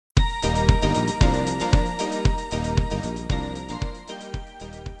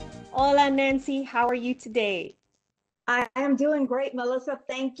Hola, Nancy. How are you today? I am doing great, Melissa.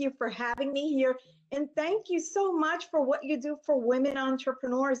 Thank you for having me here. And thank you so much for what you do for women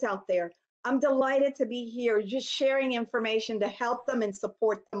entrepreneurs out there. I'm delighted to be here, just sharing information to help them and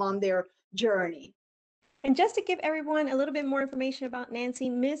support them on their journey. And just to give everyone a little bit more information about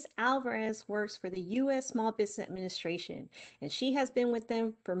Nancy, Miss Alvarez works for the U.S. Small Business Administration, and she has been with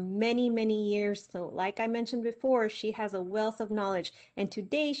them for many, many years. So, like I mentioned before, she has a wealth of knowledge. And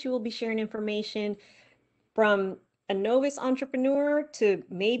today she will be sharing information from a novice entrepreneur to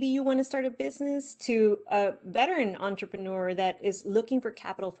maybe you want to start a business to a veteran entrepreneur that is looking for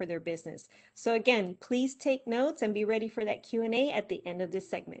capital for their business. So again, please take notes and be ready for that Q&A at the end of this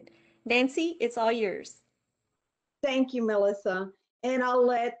segment. Nancy, it's all yours. Thank you, Melissa. And I'll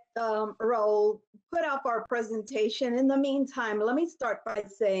let Raul put up our presentation. In the meantime, let me start by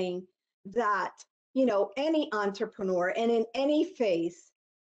saying that, any entrepreneur and in any phase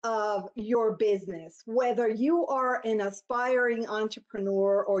of your business, whether you are an aspiring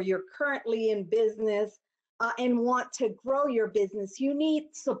entrepreneur or you're currently in business and want to grow your business, you need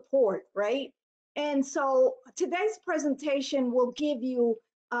support, right? And so today's presentation will give you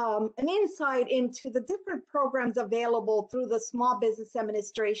an insight into the different programs available through the Small Business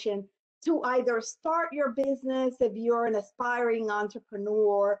Administration to either start your business if you're an aspiring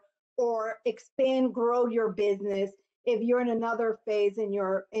entrepreneur or expand, grow your business if you're in another phase in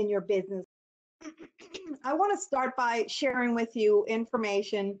your business. I want to start by sharing with you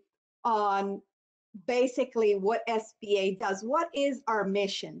information on basically what SBA does. What is our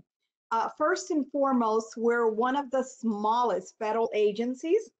mission? First and foremost, we're one of the smallest federal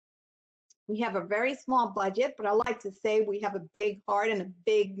agencies. We have a very small budget, but I like to say we have a big heart and a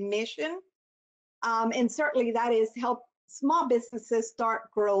big mission. And certainly that is help small businesses start,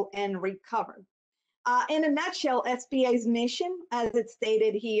 grow, and recover. In a nutshell, SBA's mission, as it's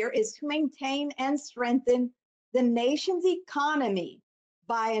stated here, is to maintain and strengthen the nation's economy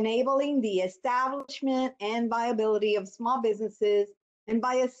by enabling the establishment and viability of small businesses and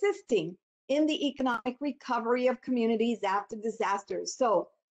by assisting in the economic recovery of communities after disasters. So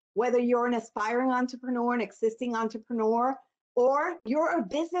whether you're an aspiring entrepreneur, an existing entrepreneur, or you're a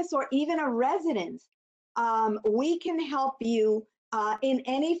business or even a resident, we can help you in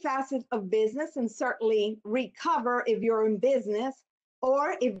any facet of business and certainly recover if you're in business,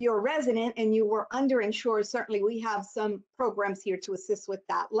 or if you're a resident and you were underinsured, certainly we have some programs here to assist with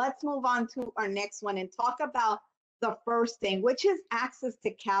that. Let's move on to our next one and talk about the first thing, which is access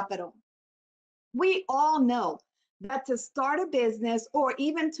to capital. We all know that to start a business or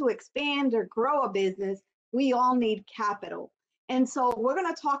even to expand or grow a business, we all need capital. And so we're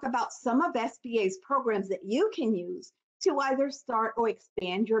going to talk about some of SBA's programs that you can use to either start or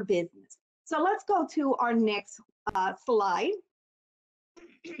expand your business. So let's go to our next slide.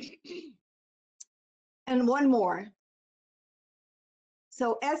 And one more.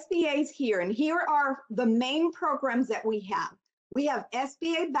 So SBA's here, and here are the main programs that we have. We have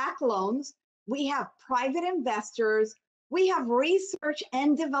SBA-backed loans, we have private investors, we have research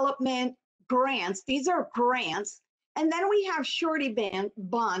and development grants. These are grants. And then we have surety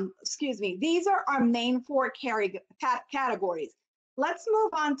bond, These are our main four categories. Let's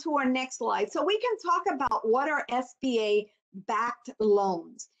move on to our next slide. So we can talk about what are SBA-backed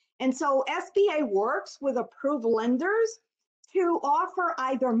loans. And so SBA works with approved lenders to offer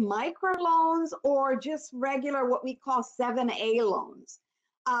either microloans or just regular, what we call 7A loans.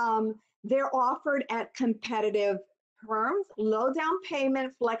 They're offered at competitive terms, low down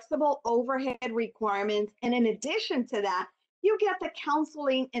payment, flexible overhead requirements. And in addition to that, you get the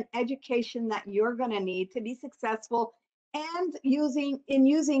counseling and education that you're going to need to be successful and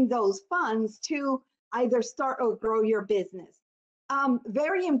using those funds to either start or grow your business.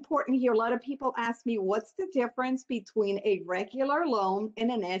 Very important here, a lot of people ask me, what's the difference between a regular loan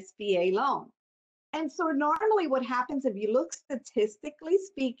and an SBA loan? And so normally what happens, if you look statistically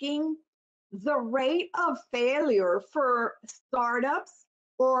speaking, the rate of failure for startups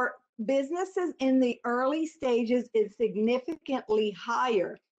or businesses in the early stages is significantly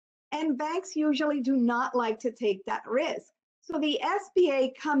higher. And banks usually do not like to take that risk. So the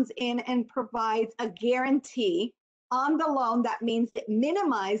SBA comes in and provides a guarantee on the loan. That means it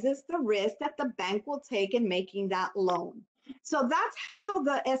minimizes the risk that the bank will take in making that loan. So that's how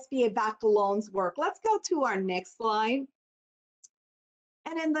the SBA-backed loans work. Let's go to our next slide.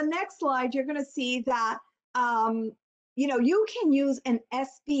 And in the next slide, you're going to see that you can use an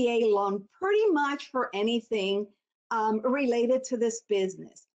SBA loan pretty much for anything related to this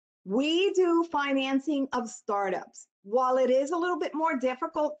business. We do financing of startups. While it is a little bit more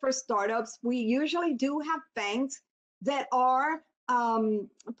difficult for startups, we usually do have banks that are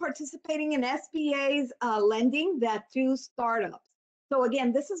participating in SBA's lending that do startups. So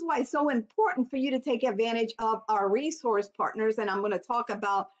again, this is why it's so important for you to take advantage of our resource partners. And I'm going to talk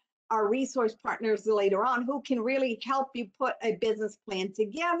about our resource partners later on who can really help you put a business plan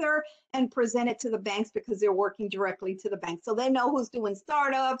together and present it to the banks because they're working directly to the bank. So they know who's doing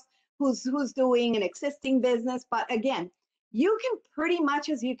startups, who's doing an existing business. But again, you can pretty much,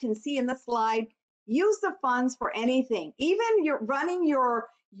 as you can see in the slide, use the funds for anything. Even you're running your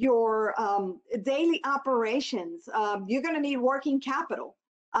daily operations, you're going to need working capital.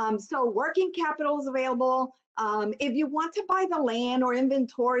 So working capital is available. If you want to buy the land or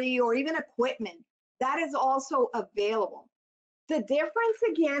inventory or even equipment, that is also available. The difference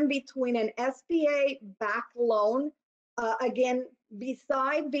again between an SBA backed loan, again,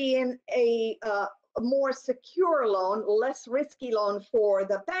 beside being a more secure loan, less risky loan for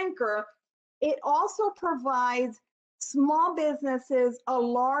the banker, it also provides small businesses a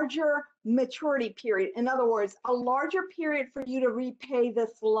larger maturity period. In other words, a larger period for you to repay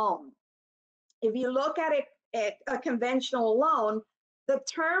this loan. If you look at a conventional loan, the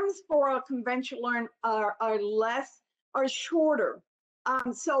terms for a conventional loan are shorter.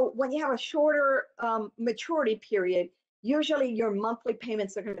 So when you have a shorter maturity period, usually your monthly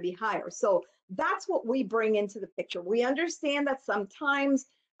payments are going to be higher. So that's what we bring into the picture. We understand that sometimes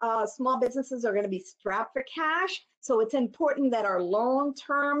small businesses are going to be strapped for cash. So it's important that our loan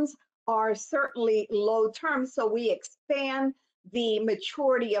terms are certainly low terms. So we expand the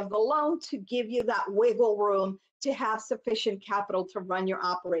maturity of the loan to give you that wiggle room to have sufficient capital to run your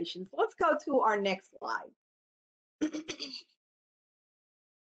operations. Let's go to our next slide.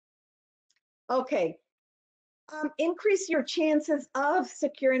 Okay. Increase your chances of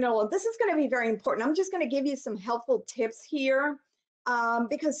securing a loan. This is going to be very important. I'm just going to give you some helpful tips here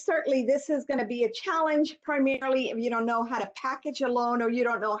because certainly this is going to be a challenge primarily if you don't know how to package a loan or you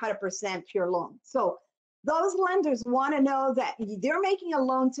don't know how to present your loan. So those lenders want to know that they're making a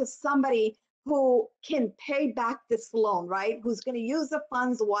loan to somebody who can pay back this loan, right? Who's going to use the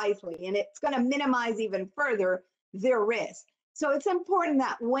funds wisely, and it's going to minimize even further their risk. So it's important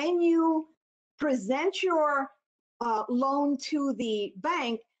that when you present your loan to the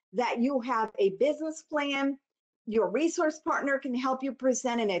bank, that you have a business plan. Your resource partner can help you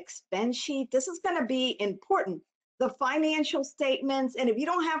present an expense sheet. This is going to be important. The financial statements, and if you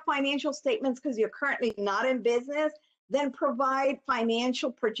don't have financial statements because you're currently not in business, then provide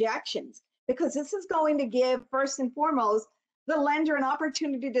financial projections, because this is going to give, first and foremost, the lender an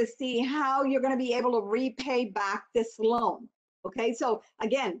opportunity to see how you're going to be able to repay back this loan. Okay, so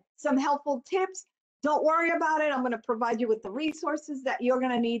again, some helpful tips. Don't worry about it. I'm going to provide you with the resources that you're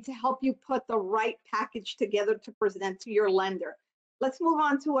going to need to help you put the right package together to present to your lender. Let's move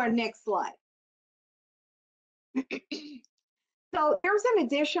on to our next slide. So there's an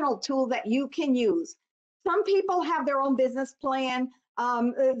additional tool that you can use. Some people have their own business plan.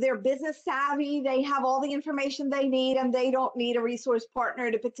 They're business savvy. They have all the information they need, and they don't need a resource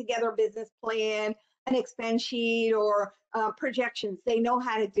partner to put together a business plan, an expense sheet, or projections. They know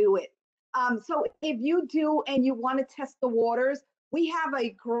how to do it. So if you do and you want to test the waters, we have a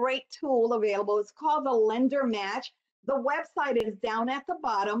great tool available. It's called the Lender Match. The website is down at the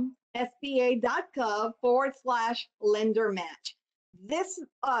bottom, sba.gov/lender match. This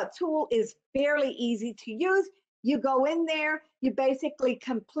tool is fairly easy to use. You go in there, you basically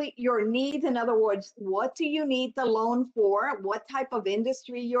complete your needs. In other words, what do you need the loan for? What type of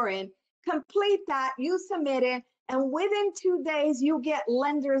industry you're in? Complete that, you submit it, and within 2 days, you get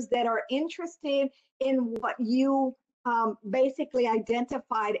lenders that are interested in what you basically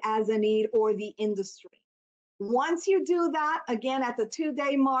identified as a need or the industry. Once you do that, again, at the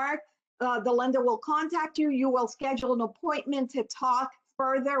 2-day mark, the lender will contact you. You will schedule an appointment to talk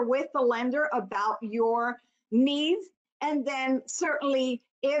further with the lender about your needs. And then certainly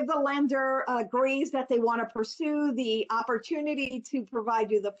if the lender agrees that they want to pursue the opportunity to provide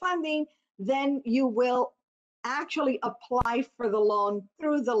you the funding, then you will actually apply for the loan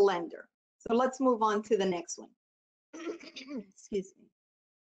through the lender. So let's move on to the next one. Excuse me.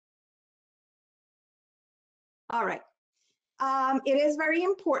 All right. It is very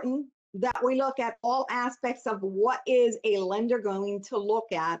important that we look at all aspects of what is a lender going to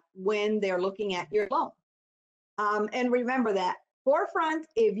look at when they're looking at your loan. And remember that forefront,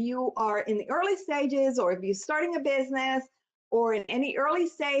 if you are in the early stages or if you're starting a business or in any early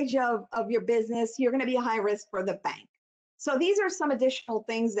stage of your business, you're going to be a high risk for the bank. So these are some additional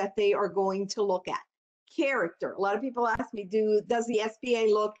things that they are going to look at. Character. A lot of people ask me, does the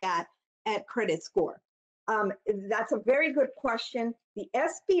SBA look at credit score? That's a very good question. The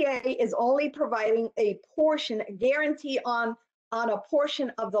SBA is only providing a portion, a guarantee on on a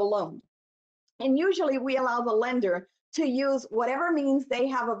portion of the loan. And usually we allow the lender to use whatever means they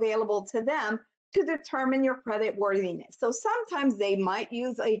have available to them to determine your credit worthiness. So sometimes they might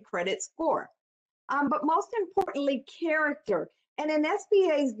use a credit score, but most importantly, character. And in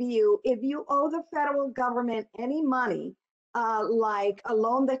SBA's view, if you owe the federal government any money, like a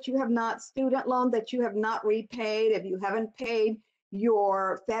loan that you have not, student loan that you have not repaid, if you haven't paid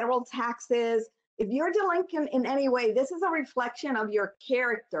your federal taxes, if you're delinquent in any way, this is a reflection of your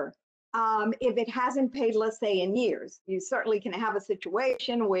character. If it hasn't paid, let's say in years, you certainly can have a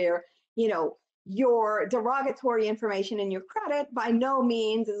situation where, you know, your derogatory information in your credit by no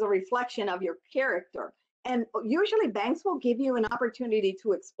means is a reflection of your character. And usually banks will give you an opportunity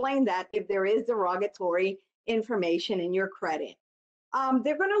to explain that if there is derogatory information in your credit.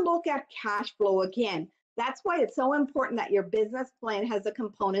 They're going to look at cash flow again. That's why it's so important that your business plan has the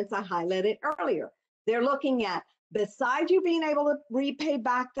components I highlighted earlier. They're looking at, besides you being able to repay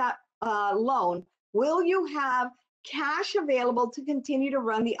back that loan, will you have cash available to continue to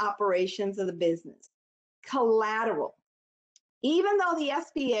run the operations of the business? Collateral. Even though the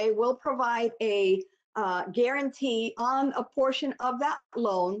SBA will provide a guarantee on a portion of that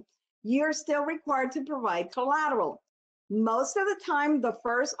loan, you're still required to provide collateral. Most of the time, the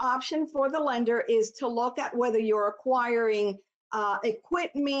first option for the lender is to look at whether you're acquiring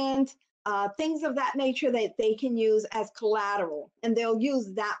equipment, things of that nature that they can use as collateral, and they'll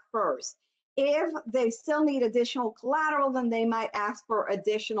use that first. If they still need additional collateral, then they might ask for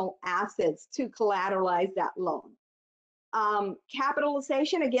additional assets to collateralize that loan.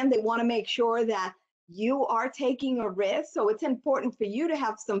 Capitalization, again, they want to make sure that you are taking a risk. So it's important for you to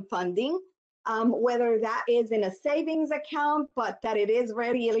have some funding, whether that is in a savings account, but that it is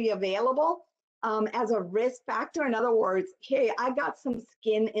readily available as a risk factor. In other words, hey, I got some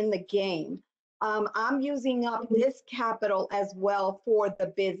skin in the game. I'm using up this capital as well for the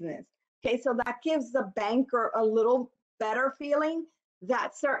business. Okay, so that gives the banker a little better feeling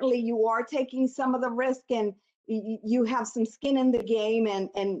that certainly you are taking some of the risk and you have some skin in the game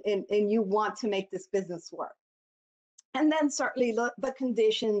and you want to make this business work. And then certainly the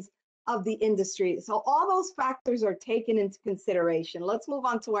conditions of the industry. So all those factors are taken into consideration. Let's move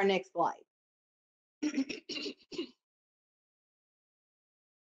on to our next slide.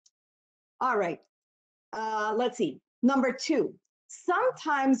 All right, let's see. Number 2,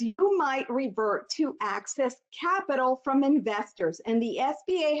 sometimes you might revert to access capital from investors, and the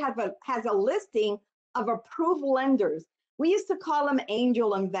SBA has a listing of approved lenders. We used to call them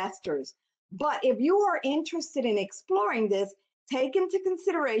angel investors. But if you are interested in exploring this, take into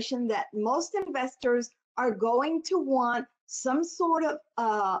consideration that most investors are going to want some sort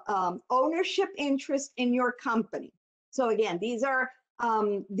of ownership interest in your company. So again, these are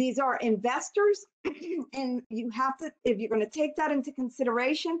investors, and you have to, if you're going to take that into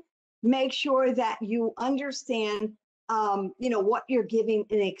consideration, make sure that you understand, what you're giving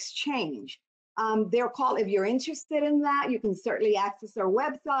in exchange. They're called, if you're interested in that, you can certainly access our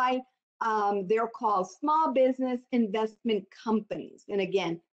website. They're called small business investment companies. And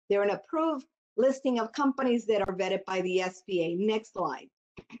again, they're an approved listing of companies that are vetted by the SBA. Next slide.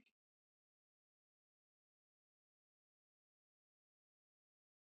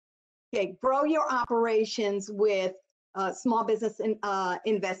 Okay, grow your operations with small business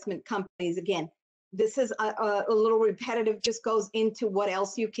investment companies. Again, this is a little repetitive, just goes into what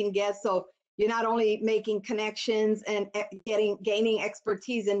else you can get. So you're not only making connections and gaining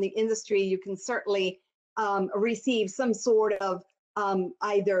expertise in the industry, you can certainly receive some sort of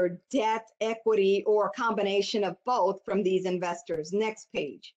either debt, equity, or a combination of both from these investors. Next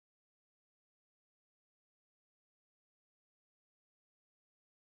page.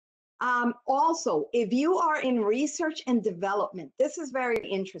 Also, if you are in research and development, this is very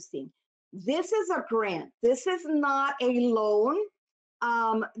interesting. This is a grant. This is not a loan.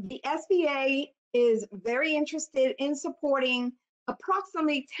 The SBA is very interested in supporting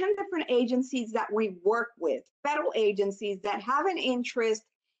approximately 10 different agencies that we work with, federal agencies that have an interest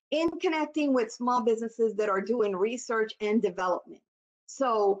in connecting with small businesses that are doing research and development.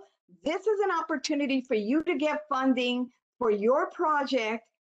 So this is an opportunity for you to get funding for your project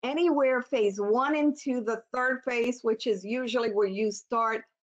anywhere phase 1 into the 3rd phase, which is usually where you start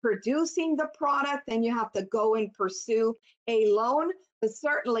producing the product, and you have to go and pursue a loan. But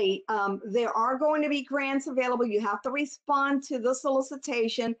certainly there are going to be grants available. You have to respond to the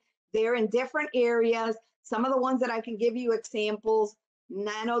solicitation. They're in different areas. Some of the ones that I can give you examples,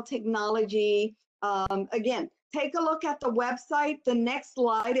 nanotechnology. Again, take a look at the website. The next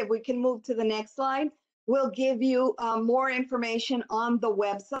slide, if we can move to the next slide, will give you more information on the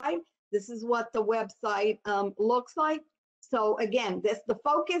website. This is what the website looks like. So again, the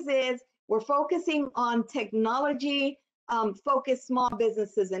focus is we're focusing on technology focused small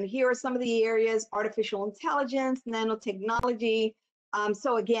businesses. And here are some of the areas: artificial intelligence, nanotechnology.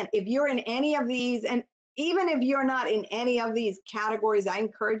 So again, if you're in any of these, and even if you're not in any of these categories, I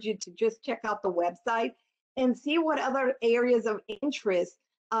encourage you to just check out the website and see what other areas of interest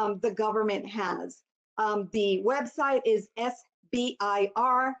the government has. The website is sbir.gov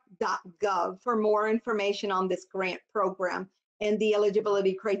for more information on this grant program and the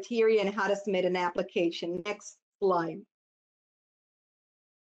eligibility criteria and how to submit an application. Next slide.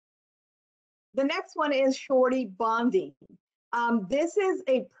 The next one is surety bonding. This is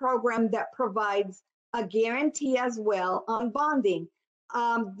a program that provides a guarantee as well on bonding.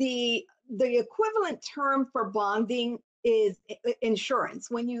 The equivalent term for bonding is insurance.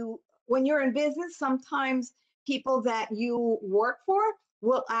 When you're in business, sometimes people that you work for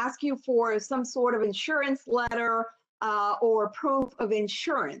will ask you for some sort of insurance letter or proof of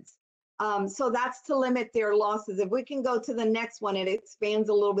insurance. So that's to limit their losses. If we can go to the next one, it expands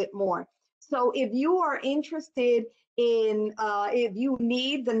a little bit more. So if you are interested in, if you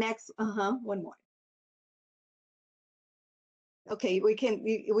need the next, one more. Okay, we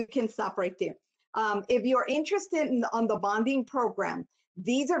can stop right there. If you're interested on the bonding program,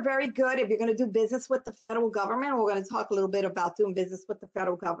 these are very good if you're going to do business with the federal government. We're going to talk a little bit about doing business with the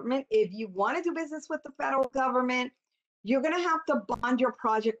federal government. If you want to do business with the federal government, you're going to have to bond your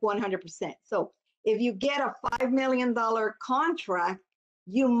project 100%. So if you get a $5 million contract,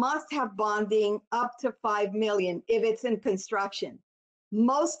 you must have bonding up to $5 million if it's in construction.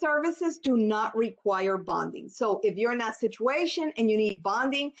 Most services do not require bonding. So if you're in that situation and you need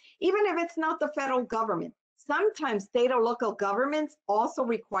bonding, even if it's not the federal government, sometimes state or local governments also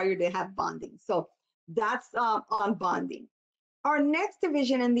require to have bonding. So that's on bonding. Our next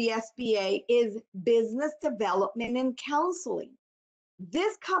division in the SBA is business development and counseling.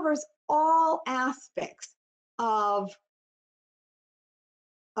 This covers all aspects of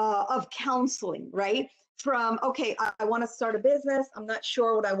counseling, right? From, okay, I want to start a business. I'm not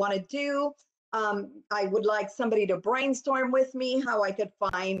sure what I want to do. I would like somebody to brainstorm with me how I could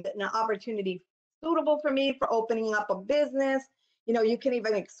find an opportunity suitable for me for opening up a business. You know, you can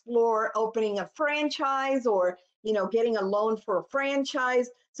even explore opening a franchise or, you know, getting a loan for a franchise.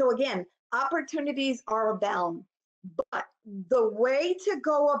 So again, opportunities are abound. But the way to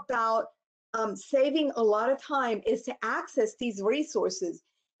go about saving a lot of time is to access these resources.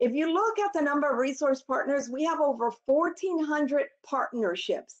 If you look at the number of resource partners, we have over 1,400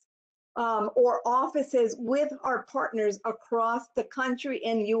 partnerships or offices with our partners across the country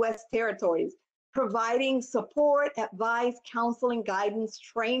and U.S. territories, providing support, advice, counseling, guidance,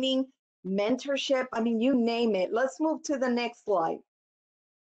 training, mentorship. I mean, you name it. Let's move to the next slide.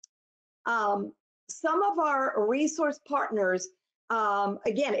 Some of our resource partners,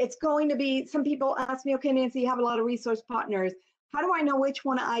 again, it's going to be, some people ask me, okay, Nancy, you have a lot of resource partners. How do I know which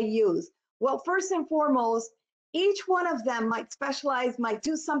one I use? Well, first and foremost, each one of them might specialize, might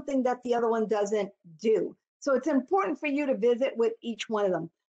do something that the other one doesn't do. So it's important for you to visit with each one of them.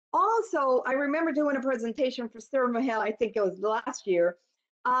 Also, I remember doing a presentation for Sarah Mahel, I think it was last year.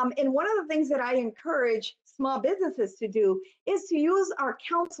 And one of the things that I encourage small businesses to do is to use our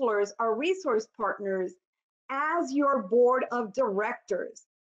counselors, our resource partners, as your board of directors.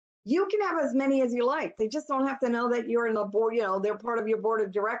 You can have as many as you like. They just don't have to know that you're in the board, you know, they're part of your board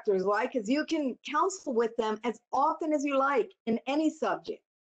of directors. Why? Because you can counsel with them as often as you like in any subject.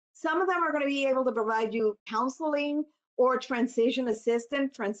 Some of them are going to be able to provide you counseling or transition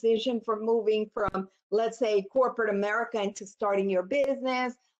assistance, transition from moving from, let's say, corporate America into starting your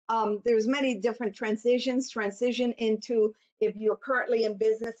business. There's many different transitions, transition into if you're currently in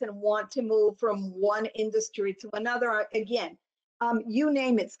business and want to move from one industry to another. Again, you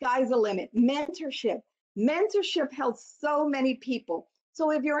name it, sky's the limit. Mentorship. Mentorship helps so many people.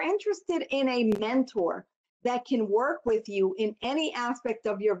 So if you're interested in a mentor that can work with you in any aspect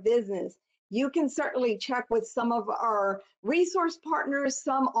of your business, you can certainly check with some of our resource partners.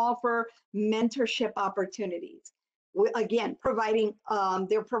 Some offer mentorship opportunities. Again,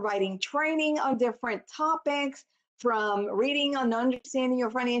 they're providing training on different topics, from reading and understanding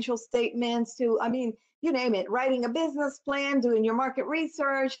your financial statements to, I mean, you name it, writing a business plan, doing your market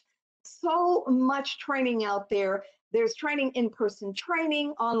research. So much training out there. There's training, in-person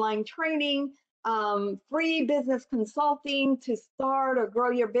training, online training, free business consulting to start or grow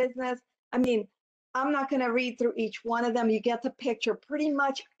your business. I mean, I'm not going to read through each one of them. You get the picture. Pretty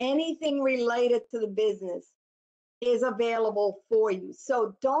much anything related to the business is available for you.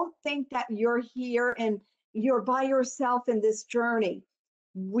 So don't think that you're here and you're by yourself in this journey.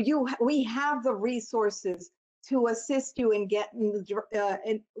 We have the resources to assist you in getting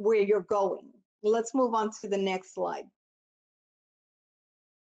in where you're going. Let's move on to the next slide.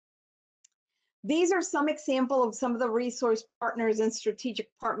 These are some examples of some of the resource partners and strategic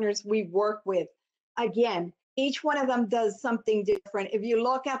partners we work with. Again, each one of them does something different. If you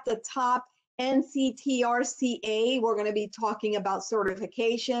look at the top, NCTRCA, we're going to be talking about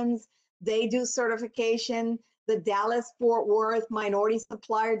certifications. They do certification. The Dallas-Fort Worth Minority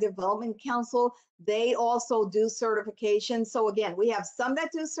Supplier Development Council, they also do certification. So again, we have some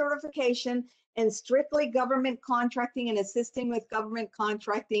that do certification and strictly government contracting and assisting with government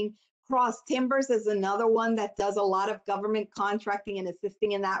contracting. Cross Timbers is another one that does a lot of government contracting and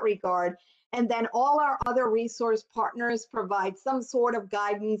assisting in that regard. And then all our other resource partners provide some sort of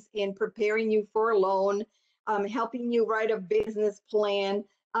guidance in preparing you for a loan, helping you write a business plan,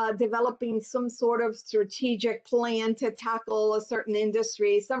 developing some sort of strategic plan to tackle a certain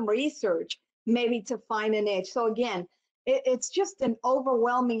industry, some research, maybe to find a niche. So again, it's just an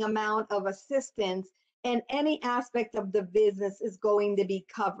overwhelming amount of assistance, and any aspect of the business is going to be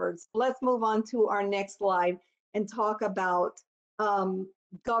covered. So let's move on to our next slide and talk about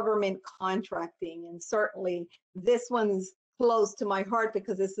government contracting. And certainly this one's close to my heart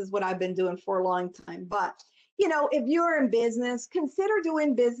because this is what I've been doing for a long time. But you know, if you're in business, consider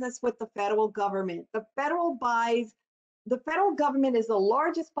doing business with the federal government. The federal government is the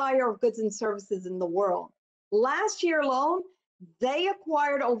largest buyer of goods and services in the world. Last year alone, they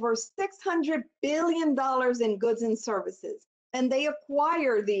acquired over $600 billion in goods and services. And they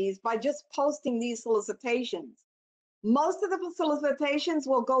acquire these by just posting these solicitations. Most of the solicitations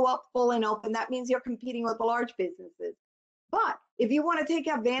will go up full and open. That means you're competing with large businesses. But if you want to take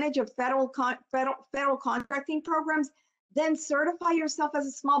advantage of federal contracting programs, then certify yourself as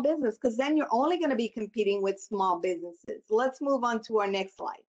a small business, because then you're only going to be competing with small businesses. Let's move on to our next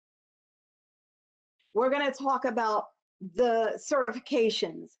slide. We're going to talk about the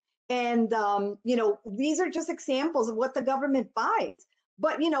certifications. And, you know, these are just examples of what the government buys.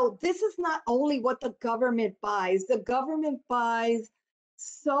 But, you know, this is not only what the government buys. The government buys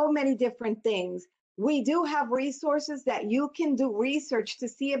so many different things. We do have resources that you can do research to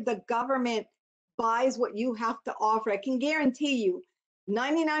see if the government buys what you have to offer. I can guarantee you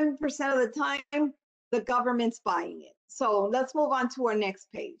 99% of the time, the government's buying it. So let's move on to our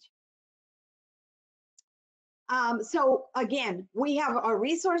next page. So again, we have our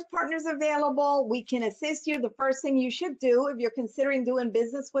resource partners available. We can assist you. The first thing you should do if you're considering doing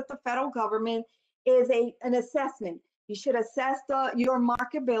business with the federal government is an assessment. You should assess your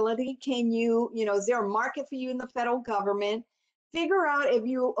marketability. Can you, is there a market for you in the federal government? Figure out if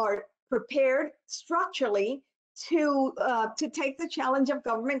you are prepared structurally to take the challenge of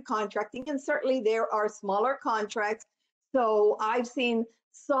government contracting. And certainly there are smaller contracts. So I've seen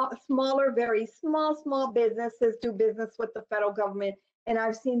smaller, very small businesses do business with the federal government. And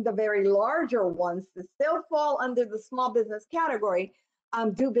I've seen the very larger ones that still fall under the small business category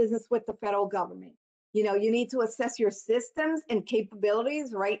do business with the federal government. You know, you need to assess your systems and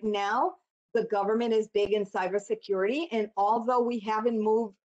capabilities. Right now, the government is big in cybersecurity. And although we haven't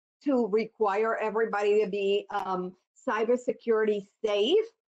moved to require everybody to be cybersecurity safe,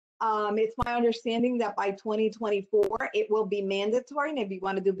 it's my understanding that by 2024, it will be mandatory. And if you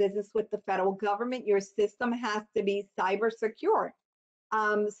want to do business with the federal government, your system has to be cyber secure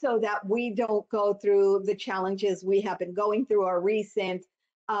so that we don't go through the challenges we have been going through. Our recent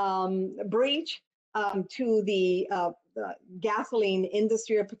breach to the gasoline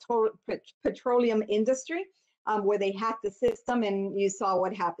industry or petroleum industry, where they hacked the system and you saw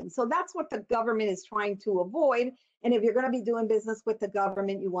what happened. So that's what the government is trying to avoid. And if you're going to be doing business with the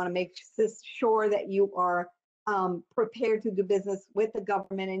government, you want to make sure that you are prepared to do business with the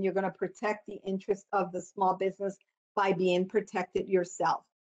government, and you're going to protect the interest of the small business by being protected yourself.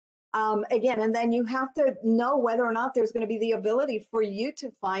 Again, and then you have to know whether or not there's going to be the ability for you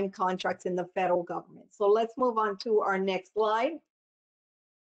to find contracts in the federal government. So let's move on to our next slide.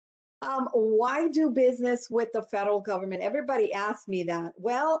 Why do business with the federal government? Everybody asks me that.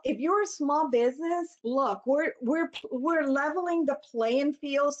 Well, if you're a small business, look, we're leveling the playing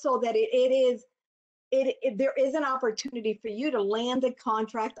field so that there is an opportunity for you to land a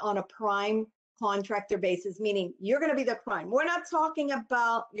contract on a prime contractor basis, meaning you're going to be the prime. We're not talking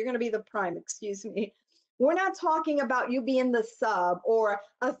about you're going to be the prime, excuse me. We're not talking about you being the sub or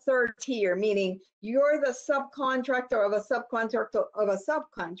a third tier, meaning you're the subcontractor of a subcontractor of a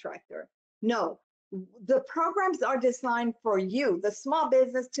subcontractor. No, the programs are designed for you, the small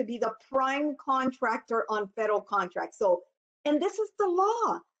business, to be the prime contractor on federal contracts. So, and this is the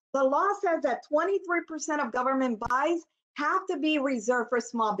law. The law says that 23% of government buys have to be reserved for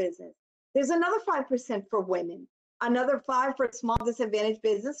small business. There's another 5% for women, another 5 for small disadvantaged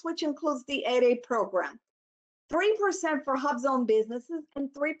business, which includes the 8A program, 3% for hub zone businesses, and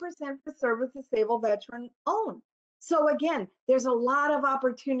 3% for service disabled veteran owned. So again, there's a lot of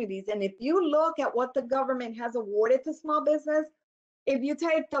opportunities. And if you look at what the government has awarded to small business, if you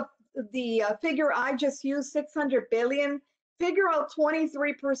take the figure I just used, 600 billion, figure out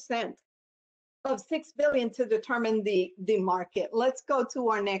 23% of 6 billion to determine the market. Let's go to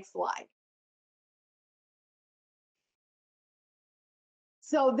our next slide.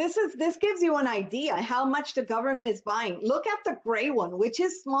 So this gives you an idea how much the government is buying. Look at the gray one, which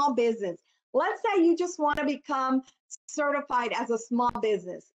is small business. Let's say you just want to become certified as a small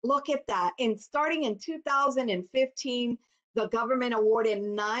business. Look at that. And starting in 2015, the government awarded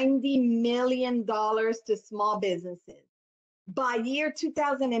 $90 million to small businesses. By year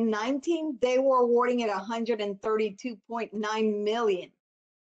 2019, they were awarding it 132.9 million.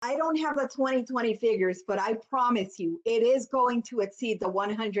 I don't have the 2020 figures, but I promise you, it is going to exceed the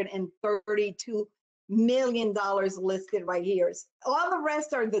 $132 million listed right here. All the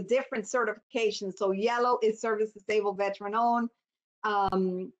rest are the different certifications. So yellow is service disabled veteran owned.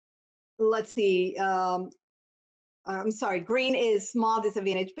 Let's see. I'm sorry, green is small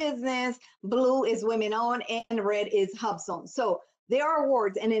disadvantaged business, blue is women owned, and red is hub zone. So there are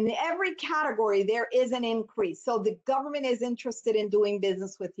awards, and in every category, there is an increase. So the government is interested in doing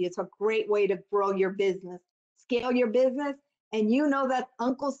business with you. It's a great way to grow your business, scale your business, and you know that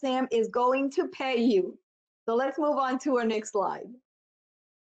Uncle Sam is going to pay you. So let's move on to our next slide.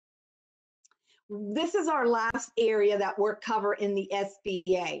 This is our last area that we're covering in the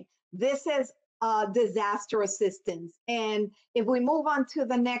SBA. This is disaster assistance. And if we move on to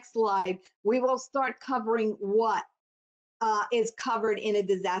the next slide, we will start covering what is covered in a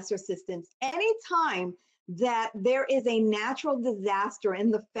disaster assistance. Anytime that there is a natural disaster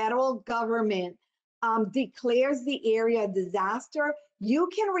and the federal government declares the area a disaster, you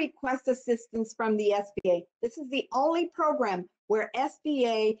can request assistance from the SBA. This is the only program where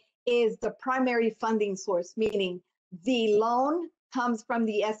SBA is the primary funding source, meaning the loan comes from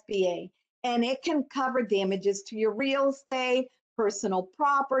the SBA. And it can cover damages to your real estate, personal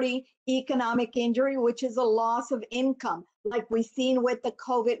property, economic injury, which is a loss of income, like we've seen with the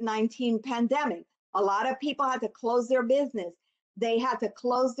COVID-19 pandemic. A lot of people had to close their business. They had to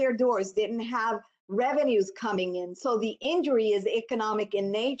close their doors, didn't have revenues coming in. So the injury is economic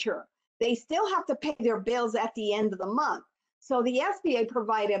in nature. They still have to pay their bills at the end of the month. So the SBA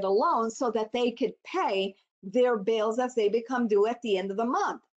provided a loan so that they could pay their bills as they become due at the end of the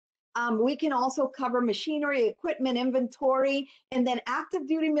month. We can also cover machinery, equipment, inventory, and then active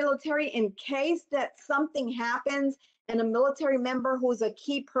duty military in case that something happens and a military member who's a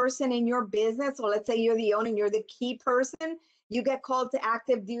key person in your business, or let's say you're the owner and you're the key person, you get called to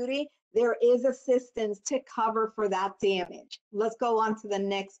active duty, there is assistance to cover for that damage. Let's go on to the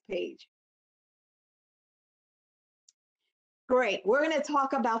next page. Great. We're going to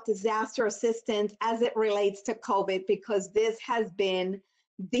talk about disaster assistance as it relates to COVID, because this has been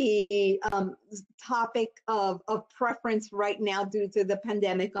the topic of preference right now due to the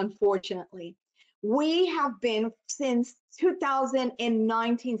pandemic, unfortunately. We have been since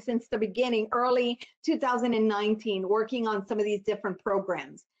 2019, since the beginning, early 2019, working on some of these different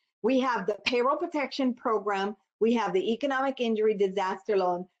programs. We have the payroll protection program. We have the economic injury disaster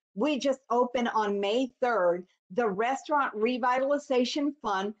loan. We just opened on May 3rd, the restaurant revitalization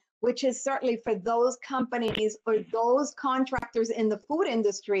fund, which is certainly for those companies or those contractors in the food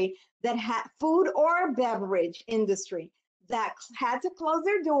industry that had food or beverage industry that had to close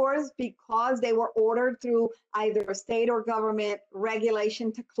their doors because they were ordered through either a state or government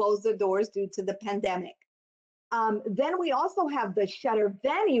regulation to close the doors due to the pandemic. Then we also have the Shutter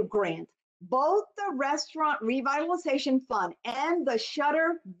Venue Grant. Both the Restaurant Revitalization Fund and the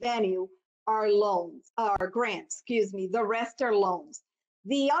Shutter Venue are loans, are grants, excuse me, the rest are loans.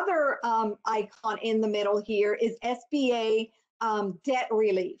 The other icon in the middle here is SBA debt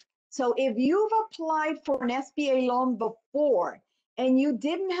relief. So if you've applied for an SBA loan before and you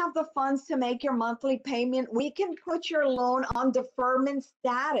didn't have the funds to make your monthly payment, we can put your loan on deferment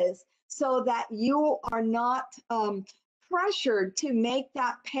status so that you are not pressured to make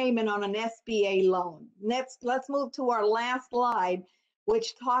that payment on an SBA loan. Let's move to our last slide,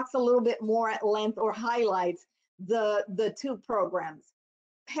 which talks a little bit more at length or highlights the two programs.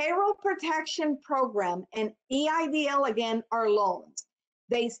 Payroll Protection Program and EIDL, again, are loans.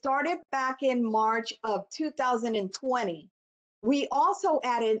 They started back in March of 2020. We also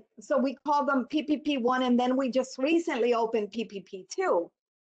added, so we call them PPP1, and then we just recently opened PPP2.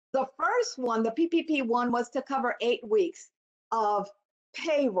 The first one, the PPP1, was to cover 8 weeks of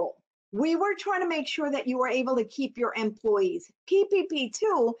payroll. We were trying to make sure that you were able to keep your employees.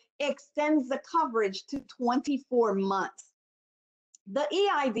 PPP2 extends the coverage to 24 months. The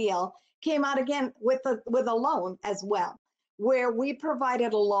EIDL came out again with a loan as well, where we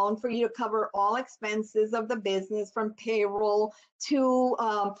provided a loan for you to cover all expenses of the business, from payroll to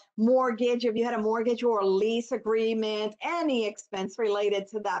mortgage, if you had a mortgage or a lease agreement, any expense related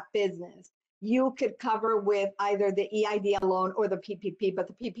to that business. You could cover with either the EIDL loan or the PPP, but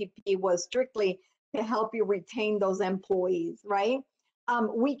the PPP was strictly to help you retain those employees, right?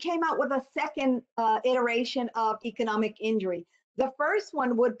 We came out with a second iteration of economic injury. The first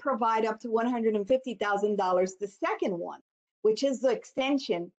one would provide up to $150,000. The second one, which is the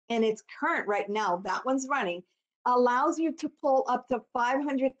extension, and it's current right now, that one's running, allows you to pull up to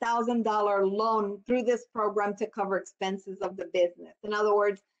 $500,000 loan through this program to cover expenses of the business. In other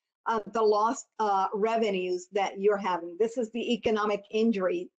words, the lost revenues that you're having. This is the economic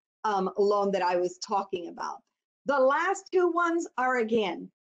injury loan that I was talking about. The last two ones are, again,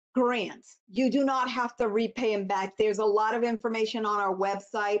 grants. You do not have to repay them back. There's a lot of information on our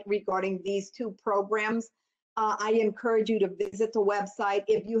website regarding these two programs. I encourage you to visit the website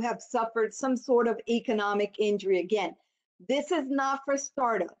if you have suffered some sort of economic injury. Again, this is not for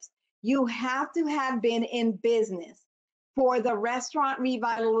startups. You have to have been in business. For the restaurant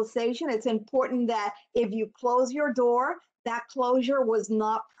revitalization, it's important that if you close your door, that closure was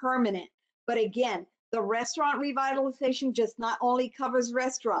not permanent. But again, the restaurant revitalization just not only covers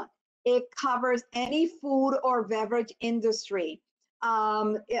restaurant, it covers any food or beverage industry.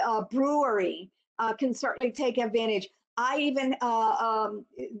 A brewery can certainly take advantage. They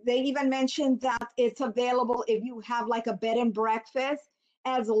even mentioned that it's available if you have like a bed and breakfast,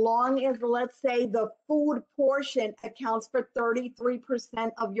 as long as, let's say, the food portion accounts for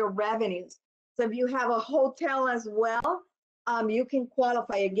 33% of your revenues. So if you have a hotel as well, you can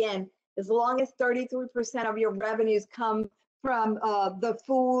qualify again, as long as 33% of your revenues come from the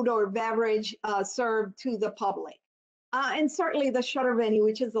food or beverage served to the public. And certainly the shutter venue,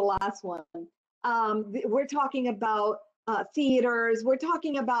 which is the last one. We're talking about theaters, we're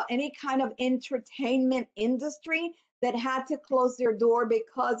talking about any kind of entertainment industry that had to close their door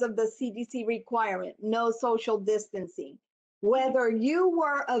because of the CDC requirement, no social distancing. Whether you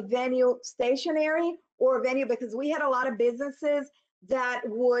were a venue stationary or a venue, because we had a lot of businesses that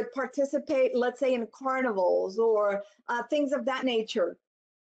would participate, let's say, in carnivals or things of that nature.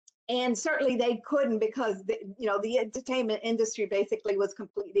 And certainly they couldn't because the entertainment industry basically was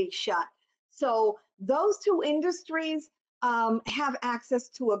completely shut. So those two industries have access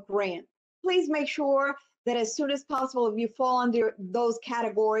to a grant. Please make sure that as soon as possible, if you fall under those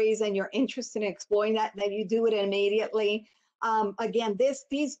categories and you're interested in exploring that you do it immediately. Again,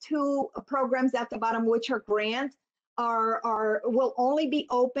 these two programs at the bottom, which are grant, will only be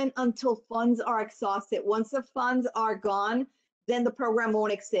open until funds are exhausted. Once the funds are gone, then the program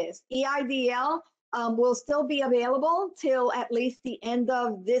won't exist. EIDL will still be available till at least the end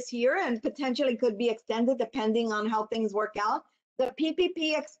of this year, and potentially could be extended depending on how things work out. The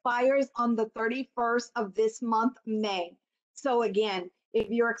PPP expires on the 31st of this month, May. So again, if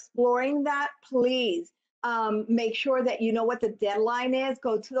you're exploring that, please make sure that you know what the deadline is.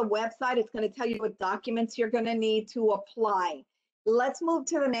 Go to the website. It's going to tell you what documents you're going to need to apply. Let's move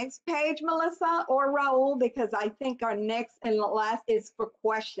to the next page, Melissa or Raul, because I think our next and last is for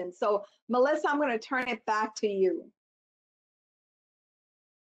questions. So Melissa, I'm going to turn it back to you.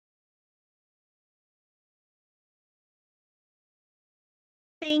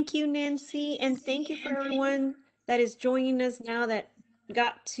 Thank you, Nancy, and thank you for everyone that is joining us now that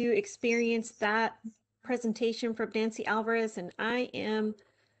got to experience that presentation from Nancy Alvarez. And I am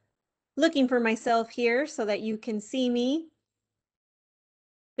looking for myself here so that you can see me.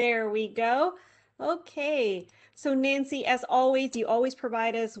 There we go. Okay, so Nancy, as always, you always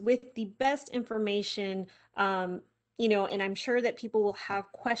provide us with the best information, and I'm sure that people will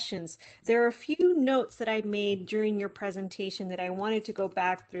have questions. There are a few notes that I made during your presentation that I wanted to go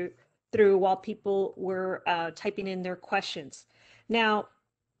back through while people were typing in their questions. Now,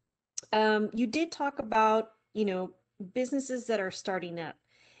 you did talk about, businesses that are starting up,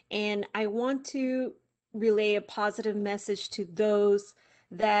 and I want to relay a positive message to those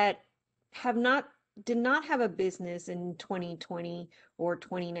that did not have a business in 2020 or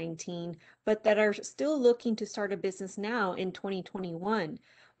 2019, but that are still looking to start a business now in 2021.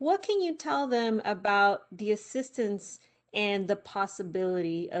 What can you tell them about the assistance and the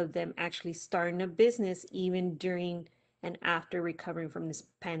possibility of them actually starting a business even during and after recovering from this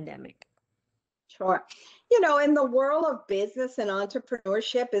pandemic? Sure. In the world of business and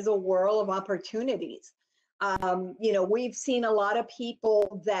entrepreneurship is a world of opportunities. We've seen a lot of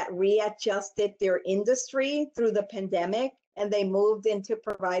people that readjusted their industry through the pandemic and they moved into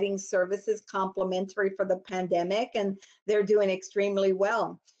providing services complementary for the pandemic, and they're doing extremely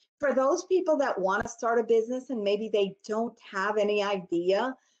well. For those people that want to start a business and maybe they don't have any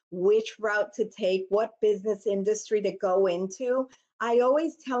idea which route to take, what business industry to go into, I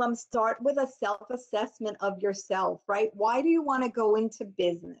always tell them start with a self-assessment of yourself, right? Why do you want to go into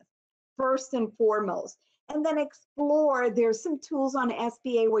business? First and foremost, and then explore. There's some tools on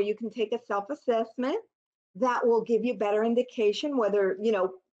SBA where you can take a self-assessment that will give you better indication whether,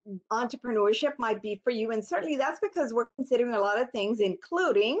 entrepreneurship might be for you. And certainly that's because we're considering a lot of things,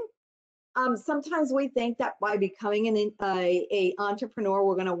 including sometimes we think that by becoming a entrepreneur,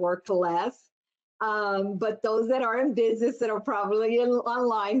 we're going to work less. But those that are in business that are probably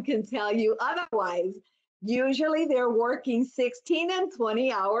online can tell you otherwise. Usually they're working 16 and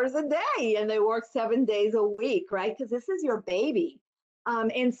 20 hours a day and they work 7 days a week, right? Because this is your baby.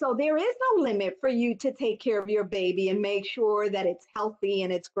 And so there is no limit for you to take care of your baby and make sure that it's healthy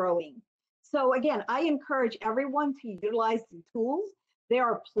and it's growing. So again, I encourage everyone to utilize the tools. There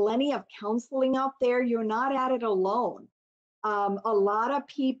are plenty of counseling out there. You're not at it alone. A lot of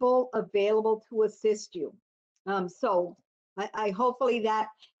people available to assist you. So I hopefully that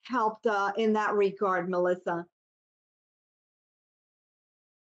helped in that regard, Melissa.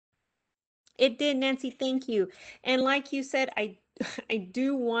 It did, Nancy. Thank you. And like you said, I I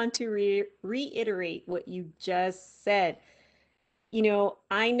do want to reiterate what you just said.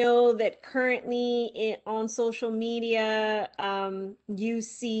 I know that currently on social media, you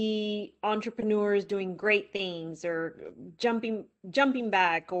see entrepreneurs doing great things or jumping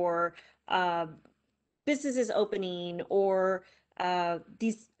back, or uh, businesses opening, or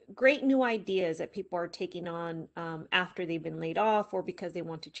these great new ideas that people are taking on after they've been laid off, or because they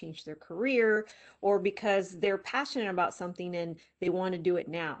want to change their career, or because they're passionate about something and they want to do it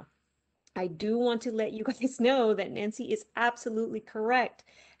now. I do want to let you guys know that Nancy is absolutely correct.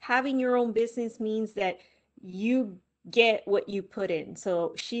 Having your own business means that you get what you put in.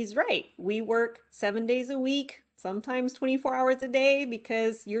 So she's right. We work 7 days a week, sometimes 24 hours a day,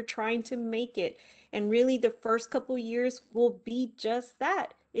 because you're trying to make it. And really, the first couple years will be just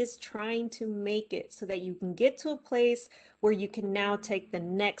that, is trying to make it so that you can get to a place where you can now take the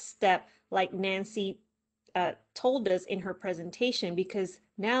next step, like Nancy told us in her presentation, because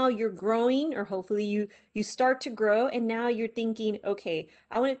now you're growing, or hopefully you start to grow, and now you're thinking, okay,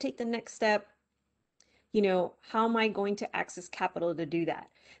 I want to take the next step. How am I going to access capital to do that?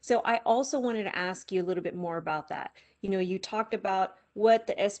 So I also wanted to ask you a little bit more about that. You talked about what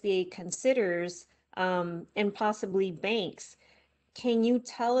the SBA considers, and possibly banks. Can you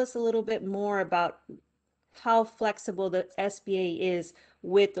tell us a little bit more about how flexible the SBA is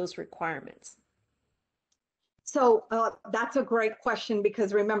with those requirements? So that's a great question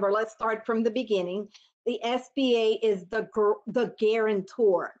because remember, let's start from the beginning. The SBA is the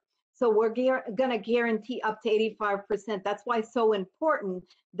guarantor. So we're going to guarantee up to 85%. That's why it's so important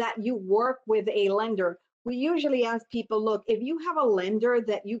that you work with a lender. We usually ask people, look, if you have a lender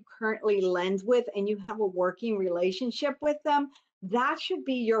that you currently lend with and you have a working relationship with them, that should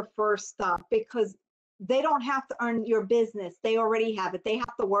be your first stop, because they don't have to earn your business. They already have it. They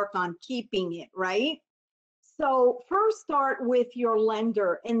have to work on keeping it, right? So first start with your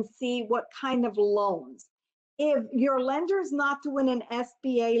lender and see what kind of loans. If your lender is not doing an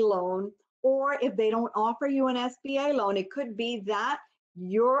SBA loan, or if they don't offer you an SBA loan, it could be that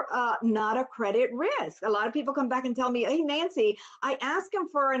you're not a credit risk. A lot of people come back and tell me, hey, Nancy, I asked them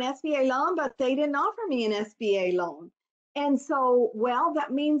for an SBA loan, but they didn't offer me an SBA loan. And so, well,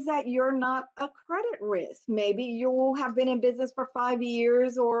 that means that you're not a credit risk. Maybe you have been in business for 5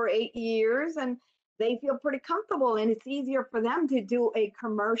 years or 8 years, and they feel pretty comfortable, and it's easier for them to do a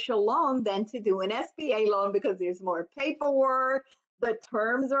commercial loan than to do an SBA loan because there's more paperwork, the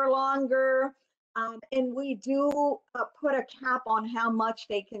terms are longer, and we do put a cap on how much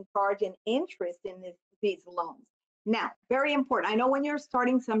they can charge in interest in these loans. Now, very important. I know when you're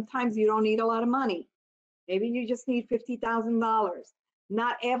starting, sometimes you don't need a lot of money. Maybe you just need $50,000.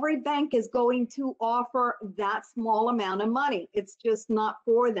 Not every bank is going to offer that small amount of money. It's just not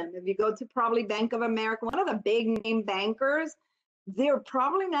for them. If you go to probably Bank of America, one of the big name bankers, they're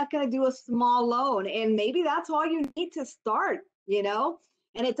probably not going to do a small loan. And maybe that's all you need to start.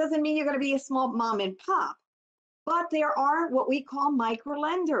 And it doesn't mean you're going to be a small mom and pop. But there are what we call micro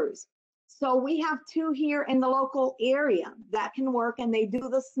lenders. So we have two here in the local area that can work, and they do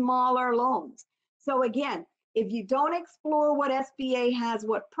the smaller loans. So again, if you don't explore what SBA has,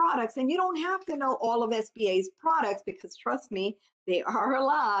 what products, and you don't have to know all of SBA's products, because trust me, they are a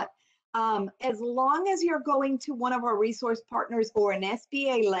lot. As long as you're going to one of our resource partners or an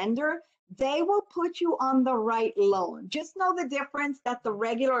SBA lender, they will put you on the right loan. Just know the difference that the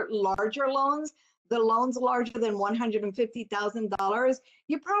regular larger loans, the loans larger than $150,000,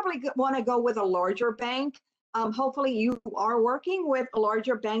 you probably want to go with a larger bank. Hopefully you are working with a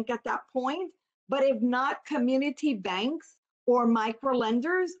larger bank at that point, but if not, community banks or micro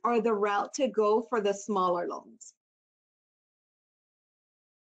lenders are the route to go for the smaller loans.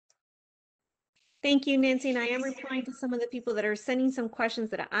 Thank you, Nancy. And I am replying to some of the people that are sending some questions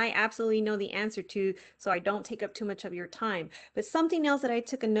that I absolutely know the answer to, so I don't take up too much of your time. But something else that I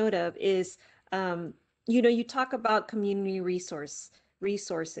took a note of is, you talk about community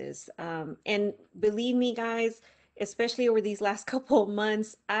resources. And believe me, guys, especially over these last couple of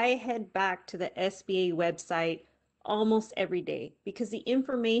months, I head back to the SBA website almost every day because the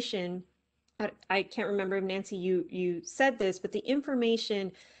information, I can't remember if Nancy, you said this, but the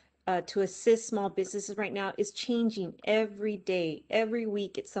information to assist small businesses right now is changing every day. Every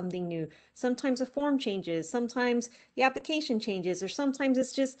week, it's something new. Sometimes the form changes, sometimes the application changes, or sometimes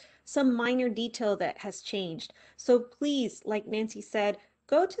it's just some minor detail that has changed. So please, like Nancy said,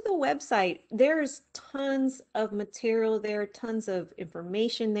 go to the website. There's tons of material there, tons of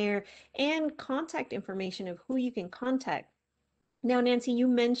information there, and contact information of who you can contact. Now, Nancy, you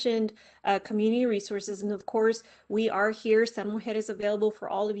mentioned community resources, and of course, we are here. San Mujer is available for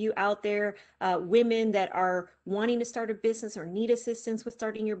all of you out there, women that are wanting to start a business or need assistance with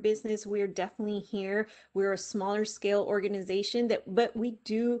starting your business. We're definitely here. We're a smaller scale organization but we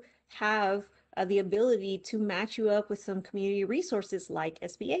do have the ability to match you up with some community resources like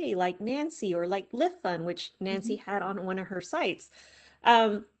SBA, like Nancy, or like Lift Fund, which Nancy had on one of her sites.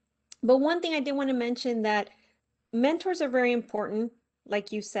 Um, but one thing I did want to mention that mentors are very important,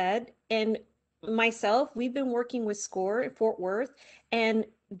 like you said. And myself, we've been working with SCORE at Fort Worth, and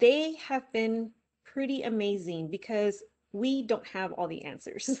they have been pretty amazing because we don't have all the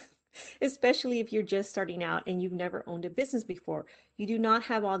answers. Especially if you're just starting out and you've never owned a business before. You do not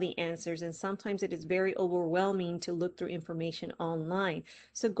have all the answers, and sometimes it is very overwhelming to look through information online.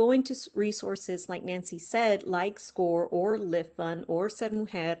 So going to resources like Nancy said, like SCORE or Lift Fund or Ser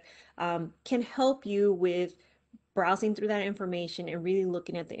Mujer, can help you with browsing through that information and really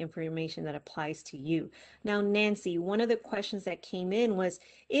looking at the information that applies to you. Now, Nancy, one of the questions that came in was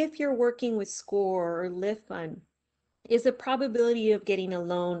if you're working with SCORE or Lift Fund, is the probability of getting a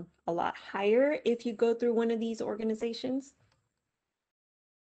loan a lot higher if you go through one of these organizations?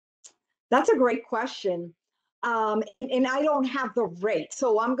 That's a great question. And I don't have the rate.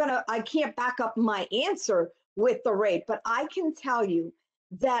 So I can't back up my answer with the rate, but I can tell you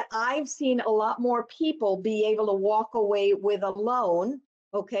that I've seen a lot more people be able to walk away with a loan,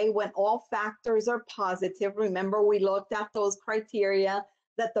 okay, when all factors are positive. Remember, we looked at those criteria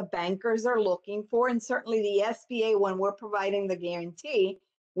that the bankers are looking for, and certainly the SBA, when we're providing the guarantee,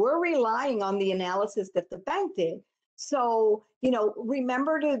 we're relying on the analysis that the bank did. So,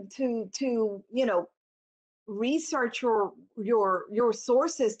 remember to research your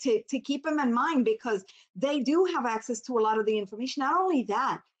sources to keep them in mind, because they do have access to a lot of the information. Not only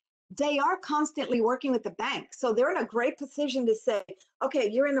that, they are constantly working with the bank. So they're in a great position to say, okay,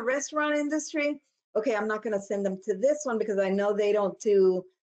 you're in the restaurant industry. Okay, I'm not going to send them to this one because I know they don't do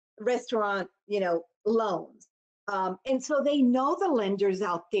restaurant, loans. And so they know the lenders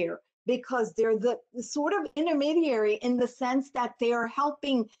out there because they're the sort of intermediary in the sense that they are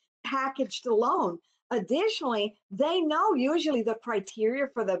helping package the loan. Additionally, they know usually the criteria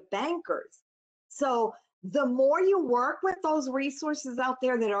for the bankers. So the more you work with those resources out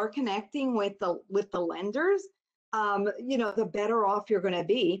there that are connecting with the lenders, the better off you're going to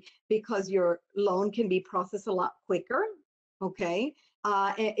be, because your loan can be processed a lot quicker. Okay.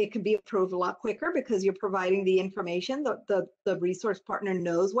 It can be approved a lot quicker because you're providing the information. The resource partner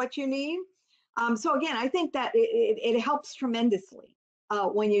knows what you need. So again, I think that it helps tremendously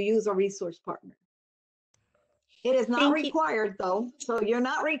when you use a resource partner. It is not Thank you. required though, so you're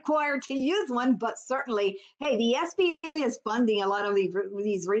not required to use one, but certainly, hey, the SBA is funding a lot of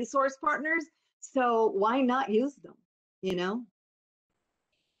these resource partners, so why not use them, you know?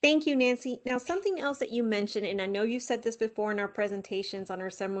 Thank you, Nancy. Now, something else that you mentioned, and I know you said this before in our presentations on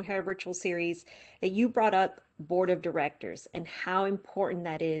our Ser Mujer virtual series, that you brought up board of directors and how important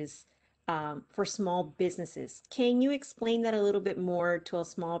that is for small businesses. Can you explain that a little bit more to our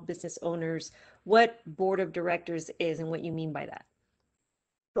small business owners, what board of directors is and what you mean by that?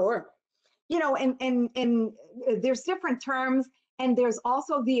 Sure. And there's different terms, and there's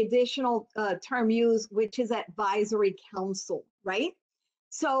also the additional term used, which is advisory council, right?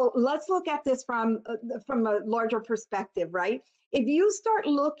 So let's look at this from a larger perspective, right? If you start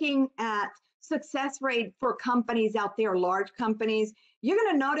looking at success rate for companies out there, large companies, you're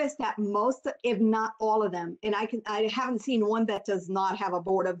going to notice that most, if not all of them, and I haven't seen one that does not have a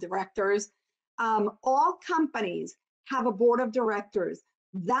board of directors. All companies have a board of directors.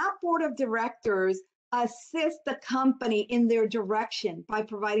 That board of directors assist the company in their direction by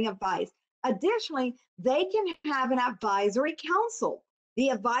providing advice. Additionally, they can have an advisory council. The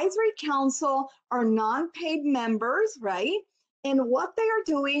advisory council are non-paid members, right? And what they are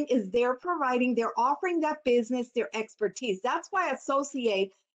doing is they're offering that business their expertise. That's why I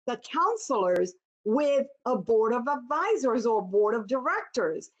associate the counselors with a board of advisors or board of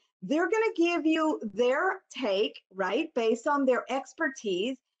directors. They're going to give you their take, right, based on their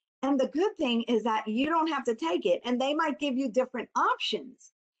expertise. And the good thing is that you don't have to take it, and they might give you different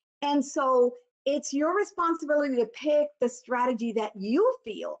options. And so it's your responsibility to pick the strategy that you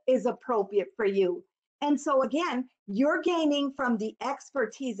feel is appropriate for you. And so again, you're gaining from the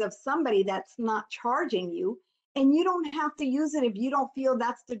expertise of somebody that's not charging you, and you don't have to use it if you don't feel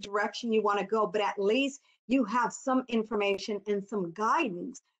that's the direction you want to go, but at least you have some information and some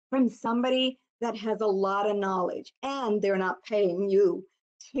guidance from somebody that has a lot of knowledge, and they're not paying you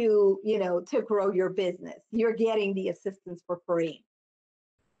to grow your business. You're getting the assistance for free.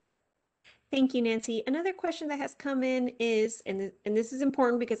 Thank you, Nancy. Another question that has come in is, and this is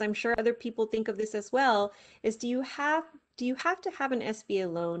important because I'm sure other people think of this as well, is do you have to have an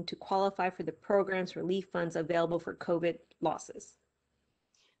SBA loan to qualify for the program's relief funds available for COVID losses?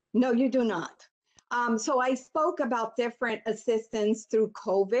 No, you do not. So I spoke about different assistance through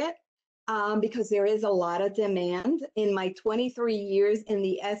COVID because there is a lot of demand. In my 23 years in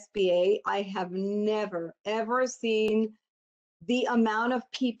the SBA, I have never, ever seen the amount of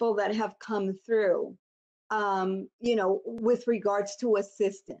people that have come through, with regards to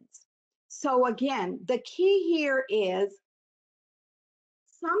assistance. So again, the key here is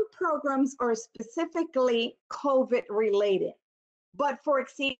some programs are specifically COVID related. But for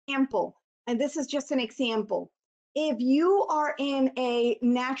example, and this is just an example, if you are in a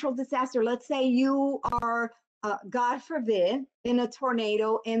natural disaster, let's say you are, God forbid, in a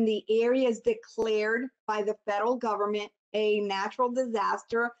tornado and the area is declared by the federal government a natural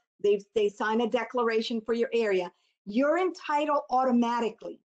disaster, they sign a declaration for your area, you're entitled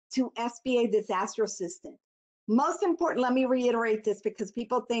automatically to SBA disaster assistance. Most important, let me reiterate this because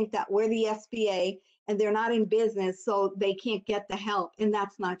people think that we're the SBA and they're not in business, so they can't get the help, and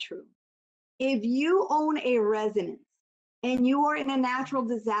that's not true. If you own a residence and you are in a natural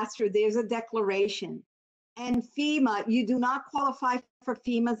disaster, there's a declaration, and FEMA, you do not qualify for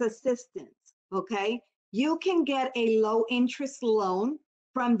FEMA's assistance, okay? You can get a low interest loan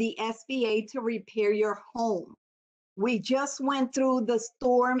from the SBA to repair your home. We just went through the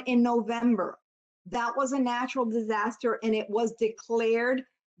storm in November. That was a natural disaster, and it was declared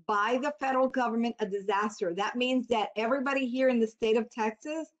by the federal government a disaster. That means that everybody here in the state of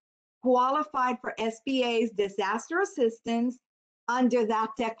Texas qualified for SBA's disaster assistance under that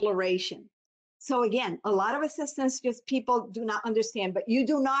declaration. So again, a lot of assistance just people do not understand, but you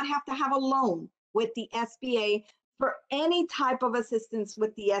do not have to have a loan with the SBA for any type of assistance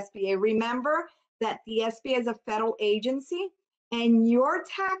with the SBA. Remember that the SBA is a federal agency and your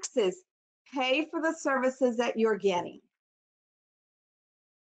taxes pay for the services that you're getting.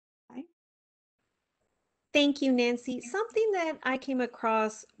 Okay. Thank you, Nancy. Something that I came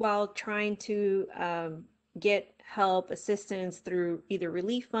across while trying to get help, assistance through either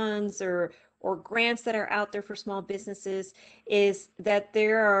relief funds or grants that are out there for small businesses is that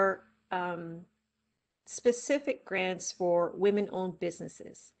there are specific grants for women-owned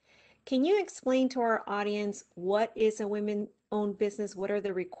businesses. Can you explain to our audience what is a women-owned business? What are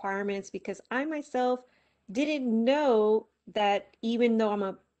the requirements? Because I myself didn't know that even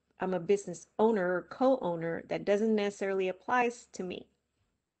though I'm a business owner or co-owner, that doesn't necessarily applies to me.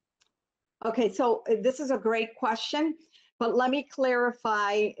 Okay, so this is a great question, but let me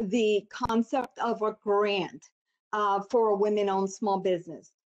clarify the concept of a grant for a women-owned small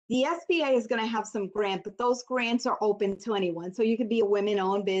business. The SBA is going to have some grant, but those grants are open to anyone. So you could be a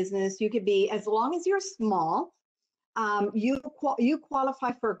women-owned business. You could be, as long as you're small, you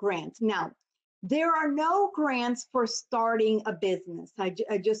qualify for a grant. Now, there are no grants for starting a business. I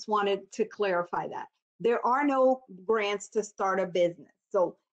just wanted to clarify that. There are no grants to start a business.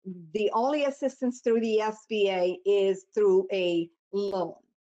 So the only assistance through the SBA is through a loan.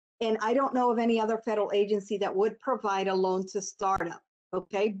 And I don't know of any other federal agency that would provide a loan to startup,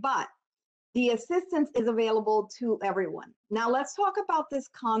 okay? But the assistance is available to everyone. Now let's talk about this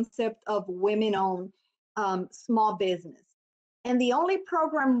concept of women-owned small business. And the only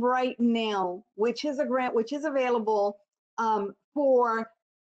program right now, which is a grant, which is available for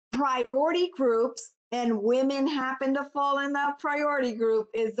priority groups, and women happen to fall in that priority group,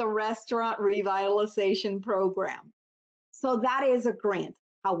 is the Restaurant Revitalization Program. So that is a grant.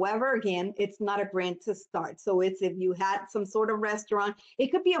 However, again, it's not a grant to start. So it's if you had some sort of restaurant, it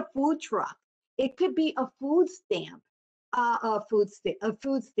could be a food truck, it could be a food stamp, a food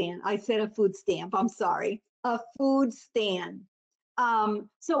stand. I said a food stamp. I'm sorry, a food stand.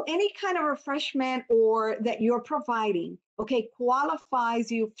 So any kind of refreshment or that you're providing, okay,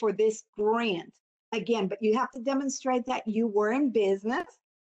 qualifies you for this grant. Again, but you have to demonstrate that you were in business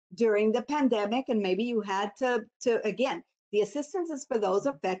during the pandemic, and maybe you had to again, the assistance is for those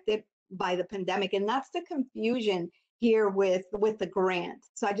affected by the pandemic, and that's the confusion here with the grant.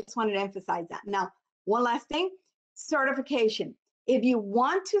 So I just wanted to emphasize that. Now, one last thing, certification. If you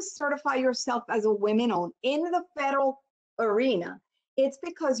want to certify yourself as a women-owned in the federal arena, it's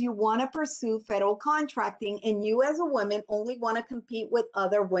because you want to pursue federal contracting, and you as a woman only want to compete with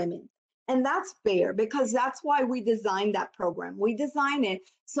other women. And that's fair, because that's why we designed that program. We designed it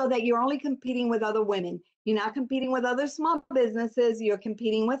so that you're only competing with other women. You're not competing with other small businesses, you're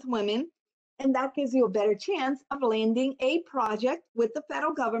competing with women. And that gives you a better chance of landing a project with the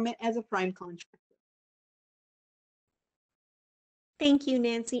federal government as a prime contractor. Thank you,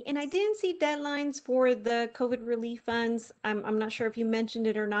 Nancy. And I didn't see deadlines for the COVID relief funds. I'm not sure if you mentioned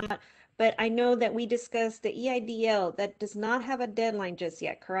it or not, but I know that we discussed the EIDL that does not have a deadline just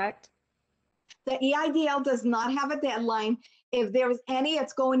yet, correct? The EIDL does not have a deadline. If there's any,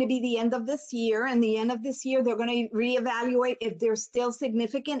 it's going to be the end of this year. And the end of this year, they're going to reevaluate if there's still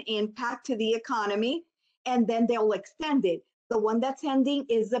significant impact to the economy, and then they'll extend it. The one that's ending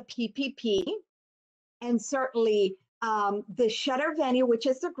is the PPP. And certainly the Shutter Venue, which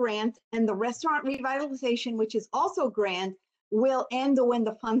is the grant, and the Restaurant Revitalization, which is also grant, will end when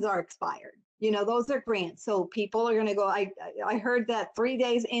the funds are expired. You know, those are grants. So people are going to go. I heard that 3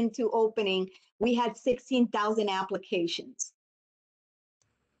 days into opening, we had 16,000 applications.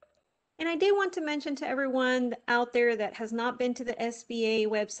 And I did want to mention to everyone out there that has not been to the SBA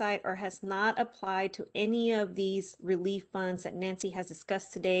website or has not applied to any of these relief funds that Nancy has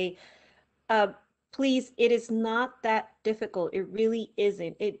discussed today, uh, please, it is not that difficult. It really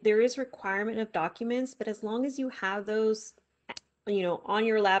isn't. There is requirement of documents, but as long as you have those, on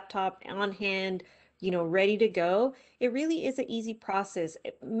your laptop, on hand, ready to go, it really is an easy process.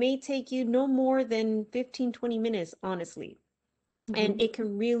 It may take you no more than 15, 20 minutes, honestly. And Mhm. it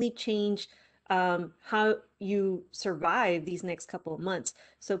can really change how you survive these next couple of months.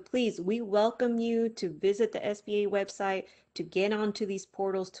 So please, we welcome you to visit the SBA website, to get onto these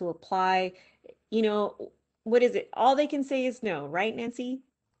portals, to apply. You know, what is it? All they can say is no, right, Nancy?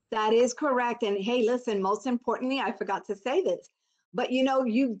 That is correct. And hey, listen, most importantly, I forgot to say this, but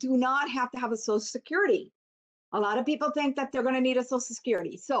you do not have to have a social security. A lot of people think that they're going to need a social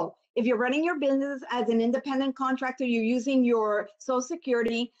security. So if you're running your business as an independent contractor, you're using your social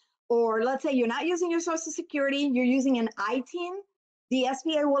security, or let's say you're not using your social security, you're using an ITIN, the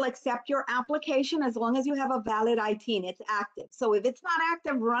SBA will accept your application as long as you have a valid ITIN. It's active. So if it's not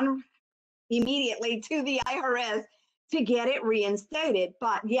active, run immediately to the IRS to get it reinstated.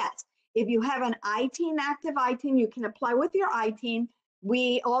 But yes, if you have an ITIN, active ITIN, you can apply with your ITIN.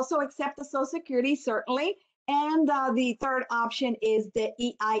 We also accept the Social Security, certainly. And the third option is the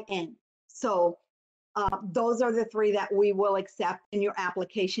EIN. So those are the three that we will accept in your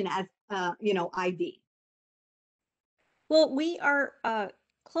application as, ID. Well, we are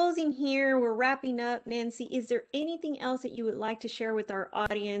closing here. We're wrapping up. Nancy, is there anything else that you would like to share with our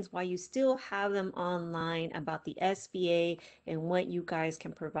audience while you still have them online about the SBA and what you guys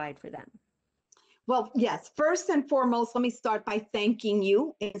can provide for them? Well, yes, first and foremost, let me start by thanking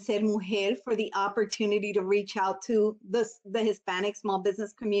you, Ser Mujer, for the opportunity to reach out to the Hispanic small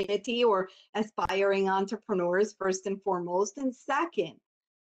business community or aspiring entrepreneurs, first and foremost. And second,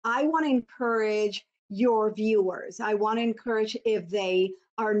 I want to encourage your viewers. I want to encourage, if they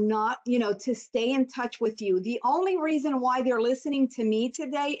are not, to stay in touch with you. The only reason why they're listening to me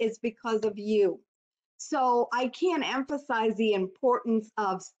today is because of you. So I can't emphasize the importance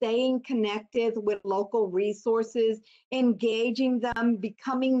of staying connected with local resources, engaging them,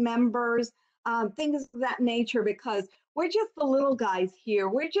 becoming members, things of that nature, because we're just the little guys here.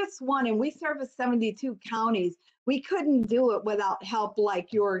 We're just one, and we service 72 counties. We couldn't do it without help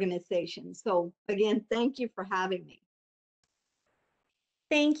like your organization. So again, thank you for having me.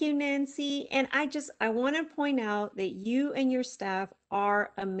 Thank you, Nancy. And I want to point out that you and your staff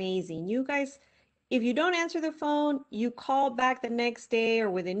are amazing. You guys If you don't answer the phone, you call back the next day or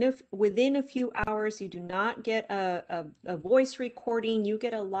within a few hours. You do not get a voice recording, you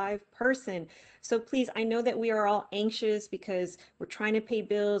get a live person. So please, I know that we are all anxious because we're trying to pay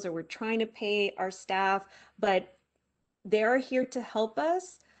bills or we're trying to pay our staff, but they are here to help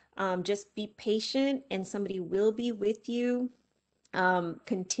us. Just be patient and somebody will be with you.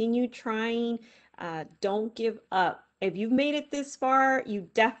 Continue trying. Don't give up. If you've made it this far, you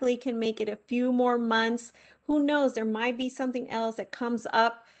definitely can make it a few more months. Who knows? There might be something else that comes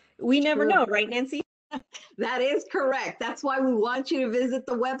up. We never True. know, right, Nancy? That is correct. That's why we want you to visit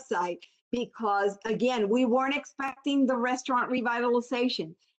the website because, again, we weren't expecting the restaurant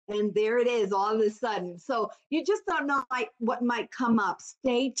revitalization. And there it is all of a sudden. So you just don't know what might come up.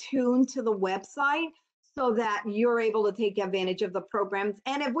 Stay tuned to the website so that you're able to take advantage of the programs.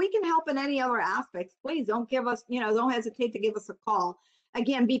 And if we can help in any other aspects, please don't give us, don't hesitate to give us a call.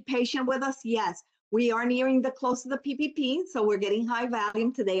 Again, be patient with us. Yes, we are nearing the close of the PPP, so we're getting high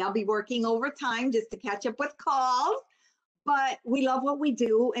volume today. I'll be working overtime just to catch up with calls, but we love what we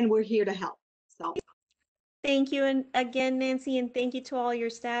do and we're here to help. So Thank you. And again, Nancy, and thank you to all your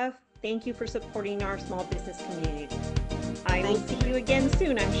staff. Thank you for supporting our small business community. I will thank see you again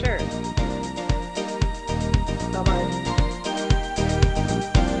soon, I'm sure.